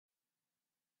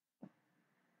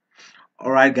All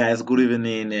right, guys, good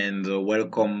evening and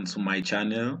welcome to my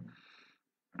channel.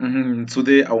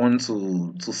 Today, I want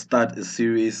to start a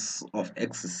series of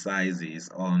exercises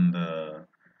on a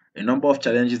number of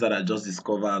challenges that I just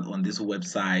discovered on this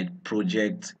website,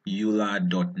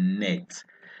 projecteuler.net.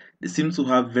 They seem to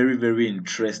have very, very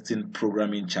interesting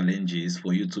programming challenges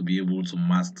for you to be able to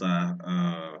master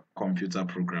computer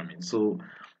programming. So,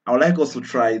 I would like us to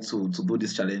try to do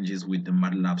these challenges with the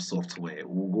MATLAB software.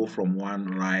 We'll go from one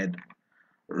right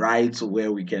to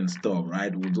where we can stop,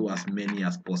 right? We'll do as many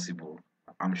as possible.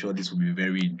 I'm sure this will be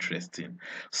very interesting.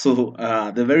 So,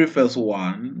 the very first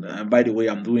one, by the way,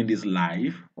 I'm doing this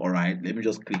live. All right, let me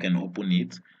just click and open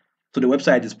it. So, the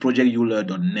website is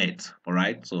projecteuler.net. All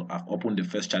right, so I've opened the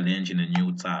first challenge in a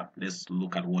new tab. Let's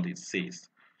look at what it says.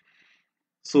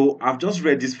 So I've just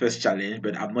read this first challenge,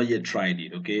 but I've not yet tried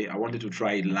it. Okay, I wanted to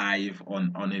try it live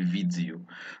on a video.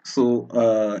 So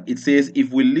it says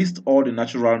if we list all the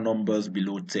natural numbers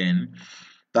below 10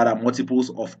 that are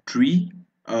multiples of 3,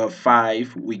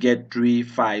 5, we get 3,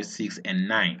 5, 6, and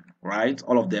 9. Right?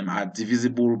 All of them are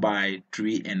divisible by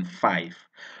 3 and 5.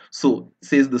 So it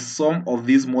says the sum of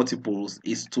these multiples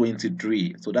is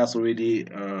 23. So that's already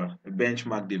a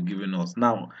benchmark they've given us.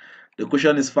 Now the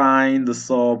question is find the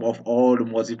sum of all the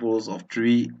multiples of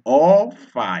 3 or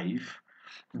 5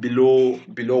 below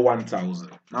 1000.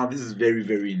 Now this is very,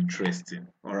 very interesting.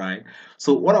 All right,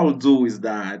 so what I'll do is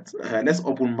that let's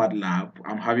open MATLAB.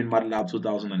 I'm having MATLAB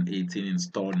 2018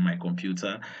 installed in my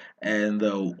computer, and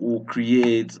we'll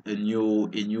create a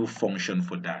new function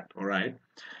for that. All right,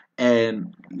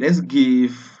 and let's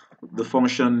give the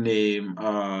function name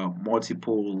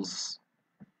multiples,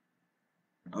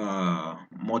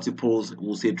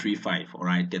 we'll say 35. All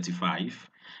right, 35.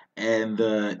 And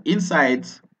inside,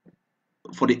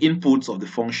 for the inputs of the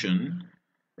function,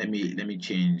 let me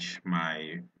change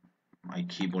my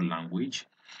keyboard language.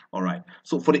 All right,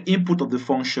 so for the input of the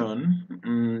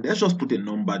function, let's just put a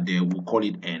number there. We'll call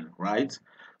it n, right?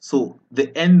 So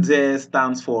the n there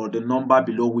stands for the number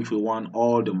below which we want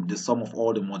all the sum of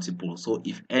all the multiples. So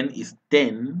if n is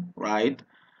 10, right,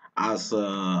 as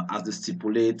they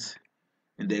stipulate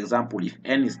in the example, if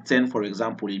n is 10, for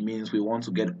example, it means we want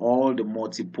to get all the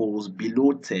multiples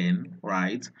below 10,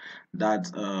 right?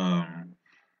 That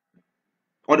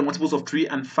all the multiples of 3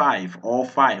 and 5, or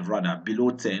 5 rather,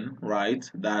 below 10, right?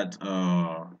 That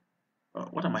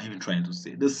what am I even trying to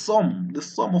say? The sum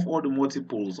of all the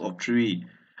multiples of 3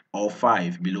 or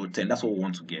 5 below 10, that's what we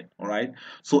want to get. All right,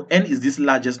 so n is this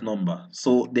largest number,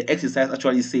 so the exercise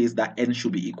actually says that n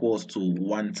should be equals to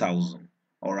 1000.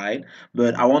 All right,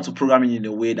 but I want to program it in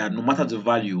a way that no matter the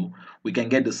value, we can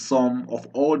get the sum of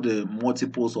all the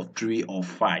multiples of 3 or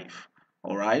 5.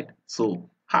 All right, so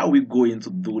how are we going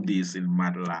to do this in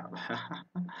MATLAB?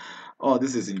 Oh,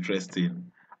 this is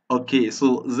interesting. Okay,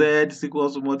 so z is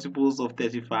equals to multiples of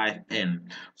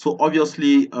 35n. So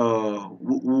obviously,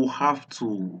 we'll have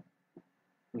to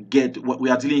get what we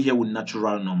are dealing here with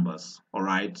natural numbers, all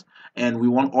right? And we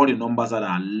want all the numbers that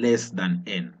are less than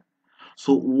n.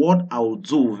 So what I'll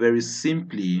do very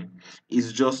simply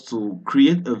is just to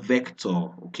create a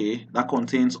vector, okay, that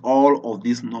contains all of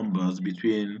these numbers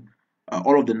between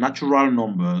all of the natural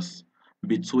numbers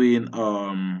between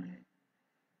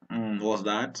what's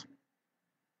that?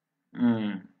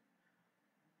 Mm,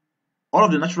 all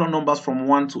of the natural numbers from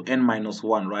 1 to n minus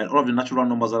 1, right? All of the natural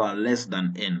numbers that are less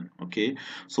than n, okay?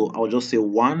 So I'll just say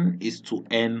 1 is to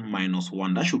n minus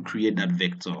 1. That should create that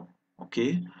vector,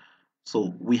 okay?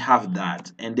 So we have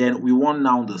that, and then we want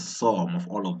now the sum of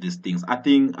all of these things. I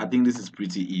think this is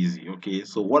pretty easy, okay?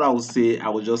 So what I will say, I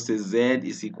will just say z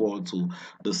is equal to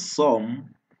the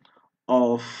sum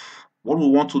of what we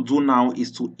want to do now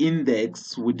is to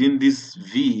index within this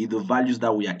v the values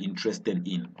that we are interested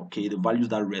in, okay, the values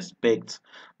that respect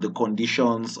the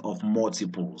conditions of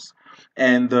multiples.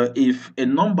 And if a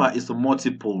number is a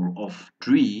multiple of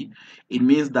 3, it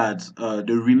means that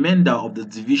the remainder of the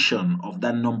division of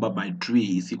that number by 3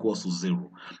 is equals to 0.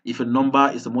 If a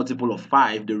number is a multiple of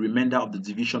 5, the remainder of the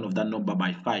division of that number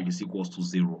by 5 is equals to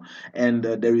 0. And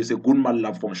there is a good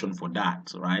MATLAB function for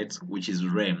that, right? Which is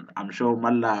rem. I'm sure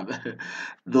MATLAB,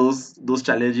 those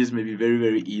challenges may be very,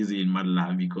 very easy in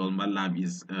MATLAB because MATLAB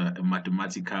is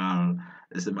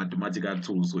it's a mathematical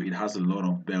tool, so it has a lot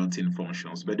of built-in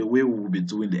functions. But the way we will be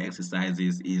doing the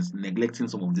exercises is neglecting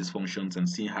some of these functions and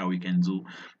seeing how we can do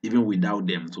even without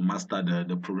them to master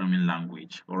the programming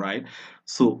language. All right.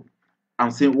 So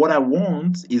I'm saying what I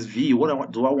want is V.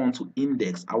 Do I want to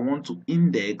index? I want to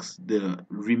index the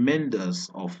remainders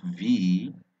of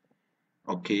V,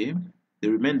 okay? The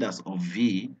remainders of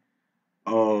V,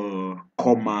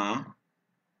 comma,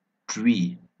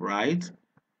 3, right?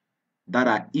 that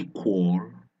are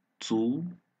equal to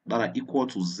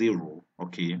 0,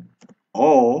 okay,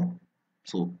 or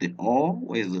so the or,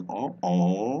 where is the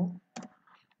or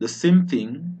the same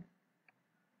thing,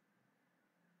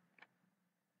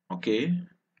 okay,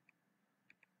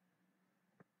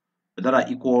 that are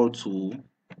equal to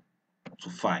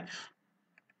 5.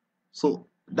 So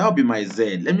that will be my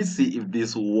Z. Let me see if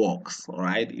this works. All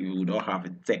right, if we don't have a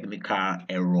technical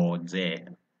error there.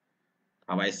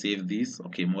 Have I saved this?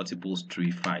 Okay, multiples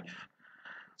 3, 5.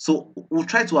 So we'll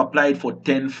try to apply it for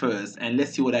 10 first, and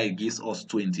let's see whether it gives us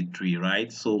 23,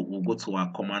 right? So we'll go to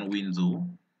our command window.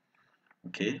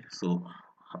 Okay, so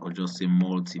I'll just say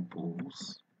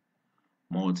multiples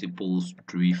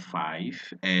 3,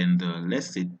 5, and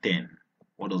let's say 10.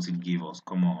 What does it give us?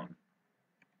 Come on.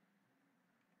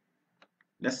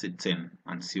 Let's say 10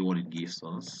 and see what it gives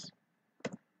us.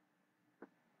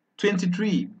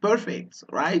 23, perfect,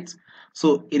 right?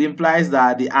 So it implies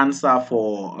that the answer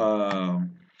for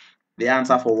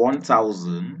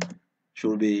 1000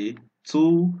 should be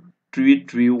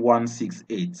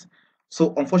 233168.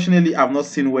 So unfortunately, I've not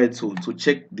seen where to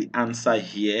check the answer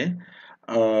here.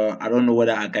 I don't know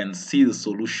whether I can see the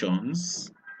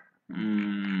solutions.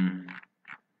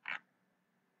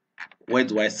 Where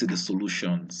do I see the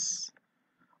solutions?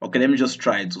 Okay, let me just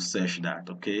try to search that.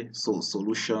 Okay, so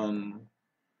solution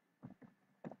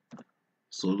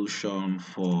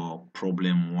for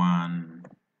problem 1,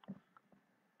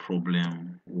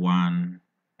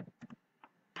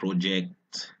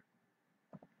 project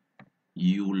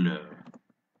Euler.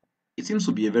 It seems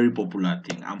to be a very popular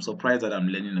thing. I'm surprised that I'm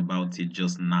learning about it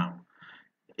just now.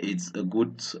 It's a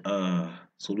good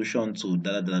solution to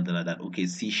that. Okay,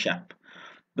 C#.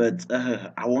 But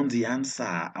I want the answer.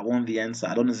 I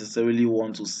don't necessarily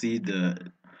want to see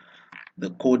the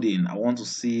coding. I want to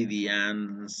see the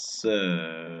answer.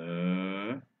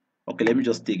 Okay, let me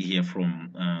just take here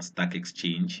from Stack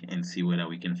Exchange and see whether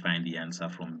we can find the answer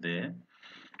from there.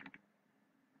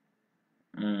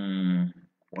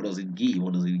 What does it give?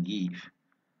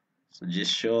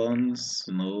 Suggestions?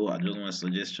 No, I don't want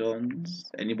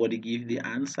suggestions. Anybody give the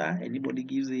answer? Anybody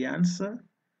gives the answer?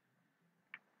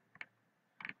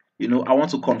 You know, I want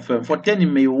to confirm. For 10 it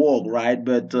may work, right?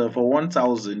 But for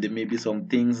 1000 there may be some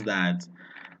things that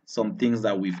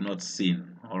we've not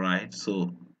seen. All right,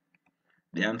 so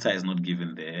the answer is not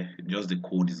given there, just the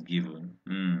code is given.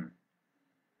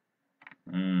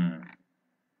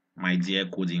 My dear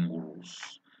coding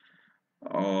gurus.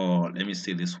 Oh, let me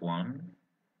see this one.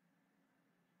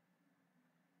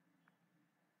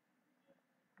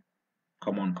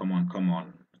 Come on.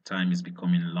 Time is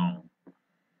becoming long.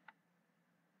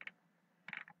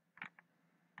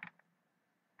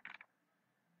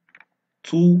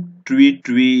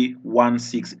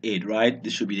 233168, right?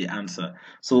 This should be the answer.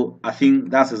 So I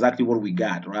think that's exactly what we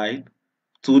got, right?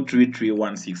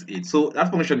 233168. So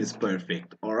that function is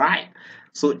perfect. All right.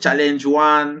 So challenge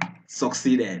 1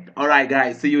 succeeded. All right,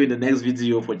 guys. See you in the next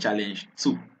video for challenge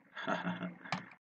 2.